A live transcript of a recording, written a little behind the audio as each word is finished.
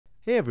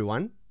Hey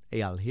everyone,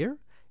 Eyal here,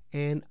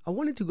 and I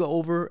wanted to go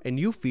over a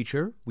new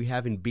feature we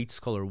have in Beat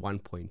Scholar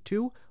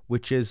 1.2,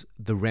 which is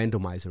the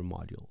Randomizer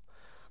Module.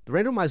 The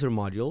Randomizer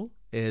Module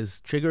is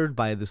triggered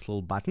by this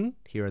little button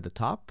here at the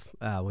top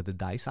with the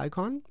dice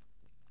icon,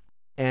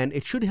 and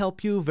it should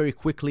help you very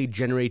quickly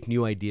generate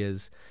new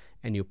ideas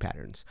and new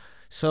patterns.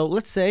 So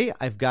let's say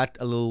I've got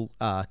a little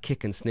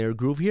kick and snare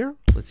groove here.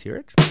 Let's hear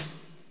it.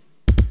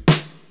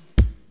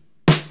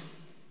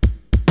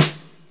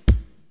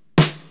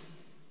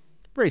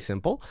 Very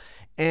simple.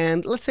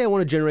 And let's say I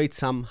want to generate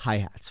some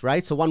hi-hats,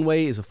 right? So one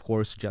way is, of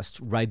course, just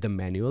write them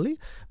manually.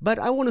 But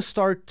I want to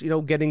start,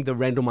 getting the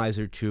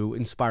randomizer to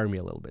inspire me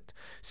a little bit.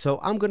 So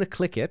I'm going to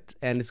click it,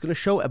 and it's going to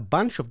show a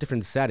bunch of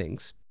different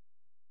settings.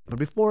 But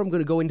before I'm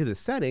going to go into the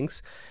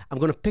settings, I'm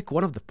going to pick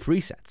one of the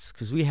presets,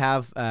 because we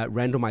have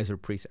randomizer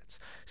presets.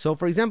 So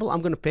for example,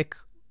 I'm going to pick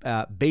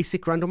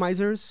basic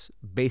randomizers,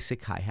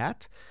 basic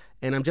hi-hat,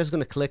 and I'm just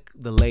going to click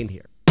the lane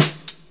here.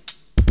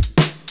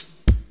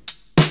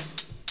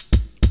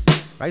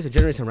 Right, so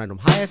generate some random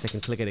hi-hats. I can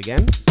click it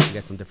again to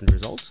get some different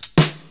results.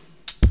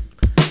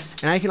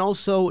 And I can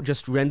also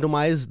just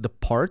randomize the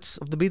parts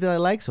of the beat that I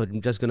like. So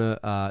I'm just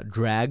gonna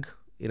drag,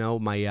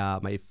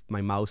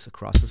 my mouse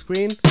across the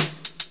screen,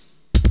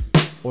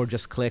 or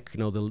just click,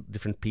 the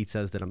different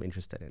pizzas that I'm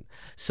interested in.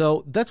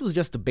 So that was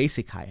just the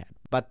basic hi-hat.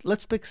 But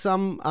let's pick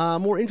some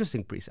more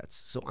interesting presets.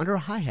 So under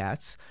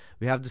hi-hats,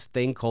 we have this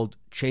thing called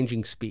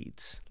changing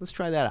speeds. Let's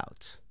try that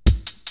out.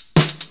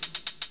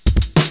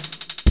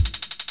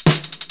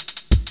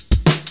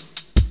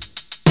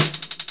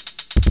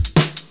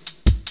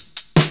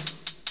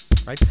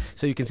 Right?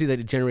 So you can see that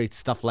it generates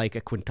stuff like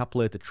a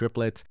quintuplet, a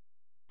triplet.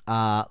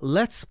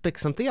 Let's pick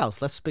something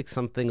else. Let's pick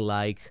something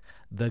like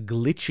the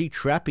glitchy,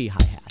 trappy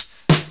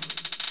hi-hats.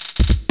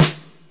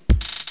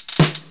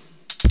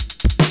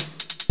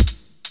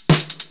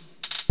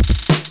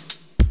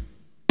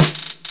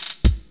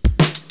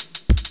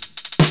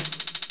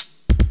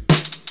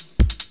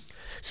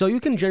 So you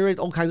can generate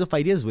all kinds of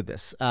ideas with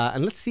this.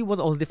 And let's see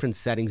what all the different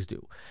settings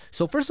do.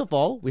 So first of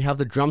all, we have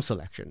the drum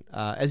selection.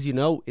 As you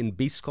know, in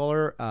Beat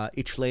Scholar,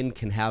 each lane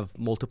can have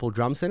multiple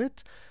drums in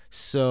it.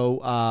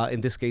 So in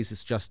this case,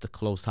 it's just a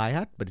closed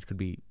hi-hat, but it could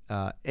be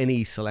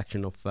any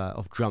selection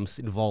of drums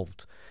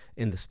involved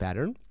in this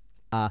pattern.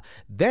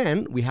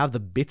 Then we have the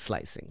bit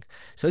slicing.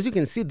 So as you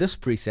can see, this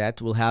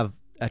preset will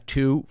have a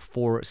 2,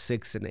 4,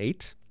 6, and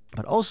 8.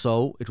 But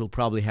also, it will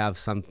probably have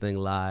something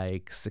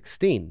like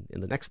 16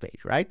 in the next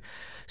page, right?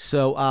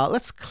 So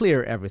let's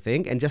clear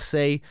everything and just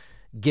say,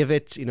 give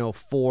it,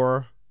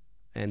 4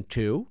 and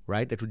 2,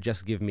 right? That would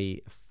just give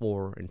me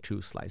 4 and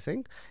 2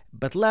 slicing.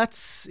 But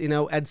let's,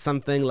 add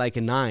something like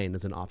a 9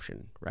 as an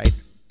option, right?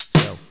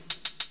 So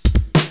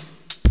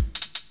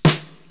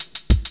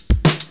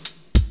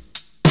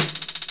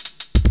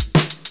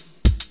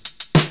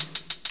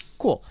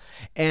cool.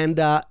 And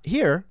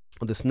here,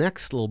 on this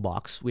next little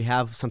box, we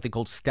have something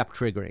called step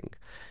triggering.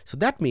 So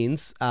that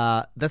means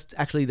that's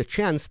actually the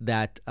chance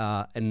that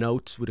a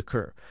note would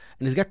occur.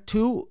 And it's got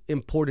two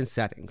important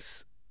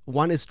settings.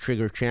 One is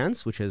trigger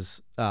chance, which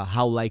is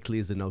how likely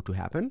is the note to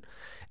happen.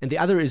 And the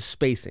other is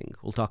spacing.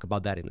 We'll talk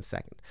about that in a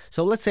second.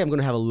 So let's say I'm going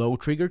to have a low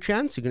trigger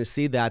chance. You're going to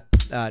see that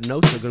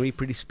notes are going to be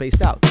pretty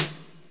spaced out.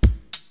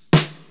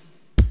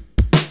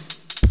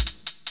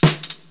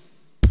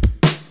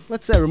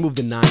 Let's remove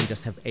the 9,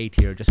 just have 8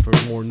 here, just for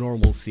more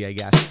normalcy, I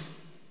guess.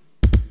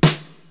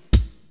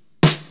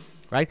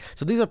 Right?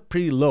 So these are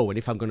pretty low, and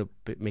if I'm going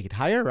to make it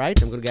higher,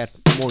 right, I'm going to get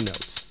more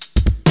notes.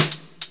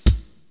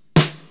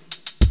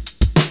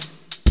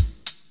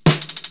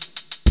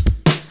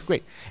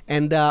 Great.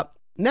 And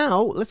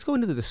now let's go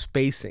into the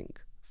spacing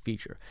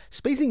feature.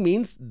 Spacing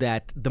means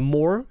that the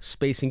more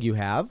spacing you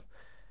have,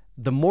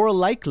 the more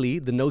likely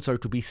the notes are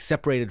to be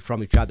separated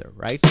from each other,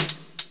 right?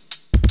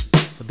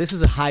 So this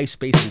is a high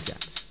spacing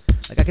chance.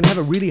 Like I can have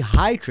a really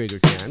high trigger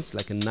chance,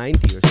 like a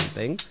 90 or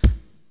something.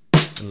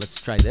 And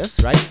let's try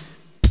this, right?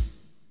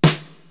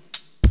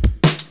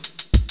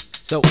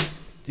 So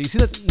do you see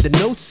that the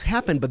notes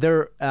happen, but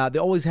they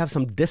always have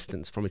some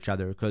distance from each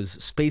other because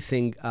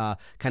spacing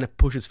kind of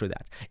pushes for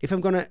that. If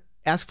I'm going to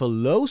ask for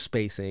low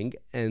spacing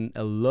and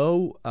a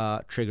low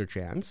trigger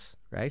chance,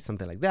 right,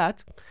 something like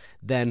that,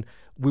 then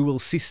we will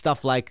see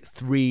stuff like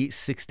 3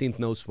 16th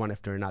notes one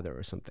after another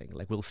or something.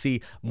 Like we'll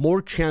see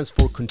more chance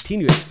for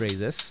continuous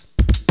phrases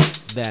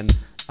than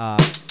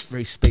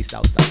very spaced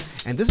out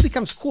stuff. And this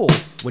becomes cool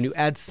when you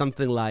add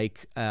something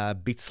like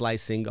beat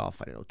slicing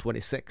of,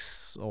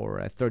 26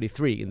 or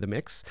 33 in the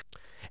mix.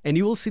 And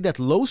you will see that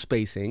low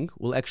spacing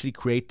will actually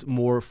create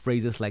more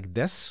phrases like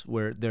this,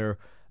 where they're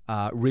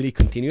really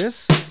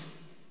continuous.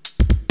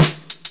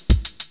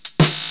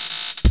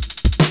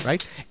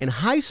 Right? And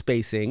high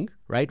spacing,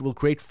 right, will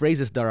create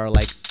phrases that are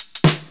like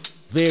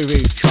very,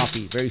 very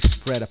choppy, very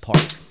spread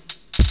apart.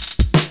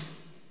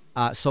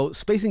 So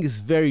spacing is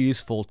very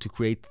useful to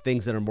create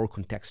things that are more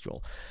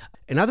contextual.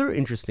 Another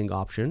interesting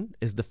option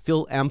is the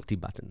fill empty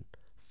button.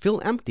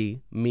 Fill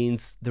empty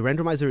means the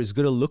randomizer is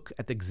going to look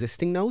at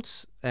existing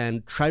notes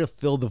and try to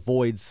fill the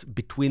voids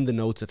between the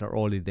notes that are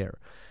already there.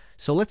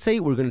 So let's say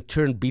we're going to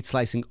turn beat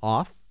slicing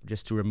off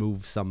just to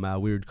remove some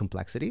weird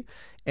complexity.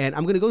 And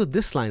I'm going to go to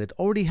this line that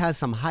already has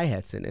some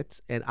hi-hats in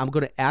it, and I'm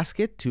going to ask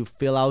it to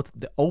fill out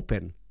the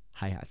open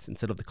hi-hats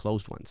instead of the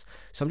closed ones.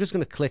 So I'm just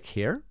going to click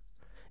here,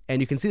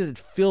 and you can see that it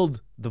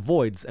filled the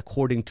voids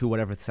according to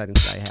whatever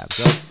settings I have.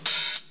 So,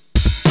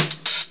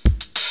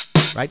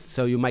 right?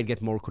 So you might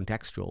get more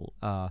contextual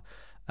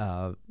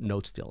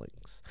note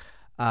fillings.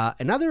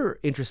 Another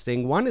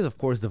interesting one is, of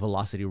course, the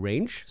velocity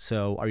range.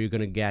 So are you going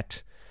to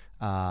get,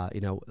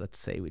 let's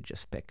say we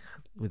just pick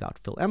without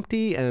fill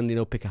empty and,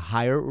 pick a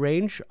higher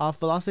range of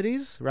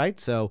velocities, right?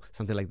 So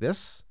something like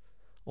this,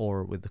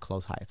 or with the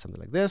close hi-hat, something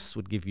like this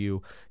would give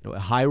you, a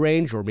high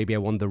range, or maybe I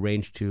want the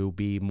range to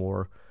be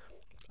more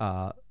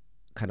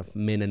kind of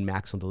min and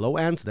max on the low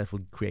end. So that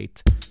would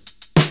create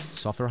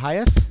softer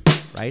hi-hats,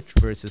 right?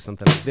 Versus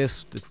something like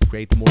this that would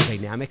create more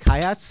dynamic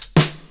hi-hats.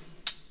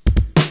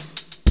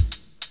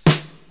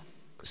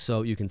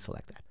 So you can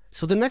select that.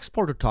 So the next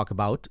part to talk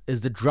about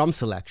is the drum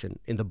selection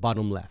in the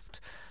bottom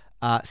left.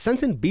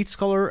 Since in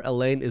BeatScholar, a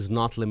lane is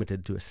not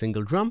limited to a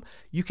single drum,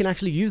 you can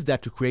actually use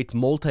that to create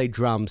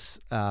multi-drums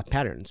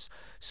patterns.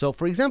 So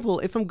for example,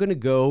 if I'm going to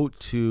go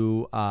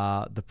to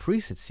the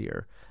presets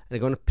here, and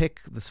I'm going to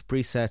pick this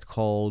preset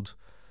called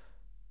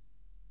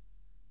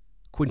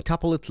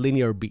quintuplet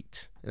linear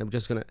beat, and I'm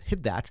just going to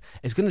hit that,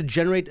 it's going to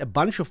generate a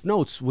bunch of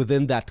notes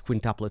within that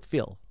quintuplet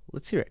fill.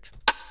 Let's hear it.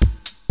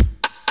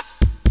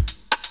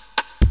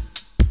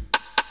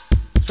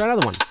 Let's try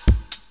another one.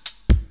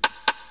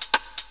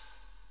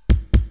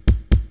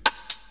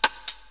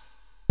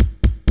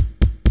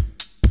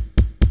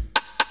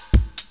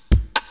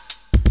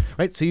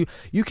 Right, so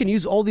you can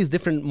use all these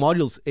different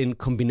modules in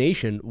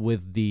combination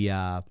with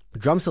the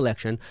drum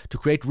selection to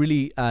create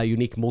really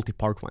unique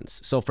multi-part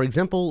ones. So for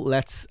example,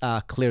 let's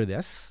clear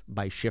this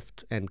by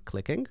shift and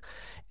clicking,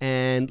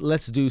 and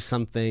let's do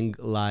something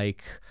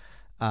like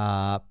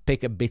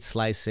pick a bit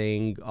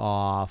slicing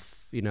of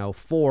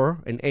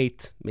 4 and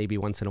 8 maybe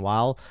once in a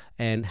while,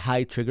 and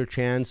high trigger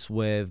chance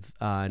with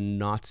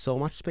not so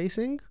much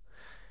spacing,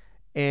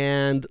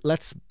 and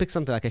let's pick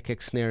something like a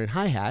kick, snare, and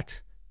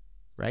hi-hat,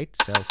 right?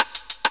 So.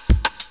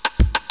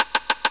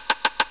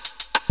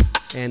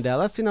 And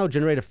let's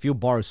generate a few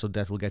bars so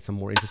that we'll get some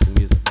more interesting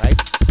music, right?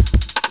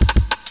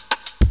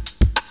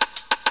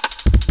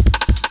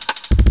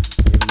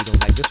 Maybe we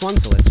don't like this one,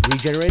 so let's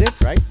regenerate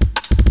it, right?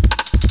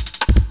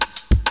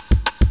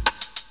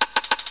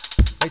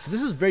 Right, so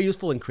this is very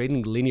useful in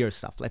creating linear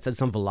stuff. Let's add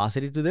some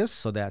velocity to this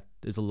so that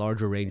there's a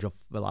larger range of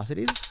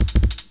velocities.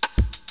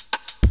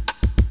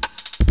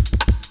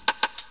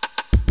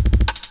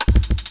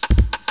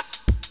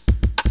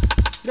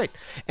 Right.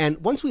 And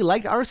once we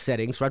like our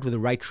settings, right, with the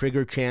right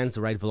trigger chance,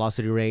 the right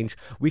velocity range,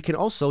 we can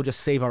also just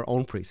save our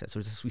own presets.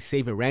 So just we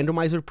save a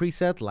randomizer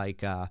preset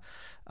like, I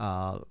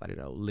don't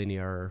know,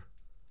 linear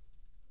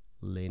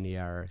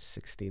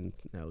 16th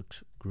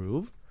note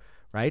groove,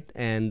 right?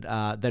 And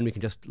then we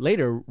can just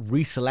later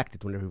reselect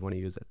it whenever we want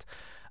to use it.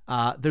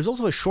 There's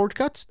also a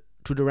shortcut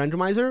to the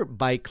randomizer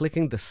by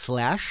clicking the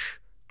slash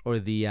or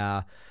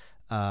the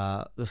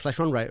slash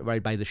one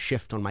right by the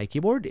shift on my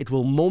keyboard. It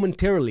will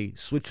momentarily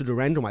switch to the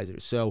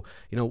randomizer. So,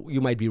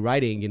 you might be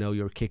writing,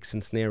 your kicks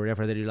and snare,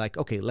 whatever, that you're like,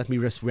 okay, let me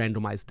just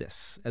randomize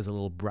this as a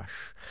little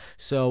brush.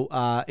 So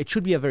it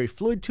should be a very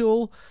fluid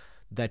tool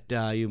that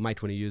you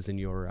might want to use in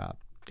your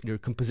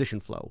composition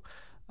flow.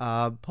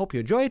 Hope you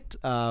enjoy it.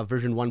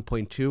 Version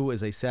 1.2,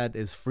 as I said,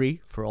 is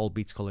free for all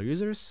BeatScholar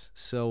users.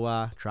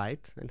 So try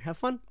it and have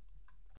fun.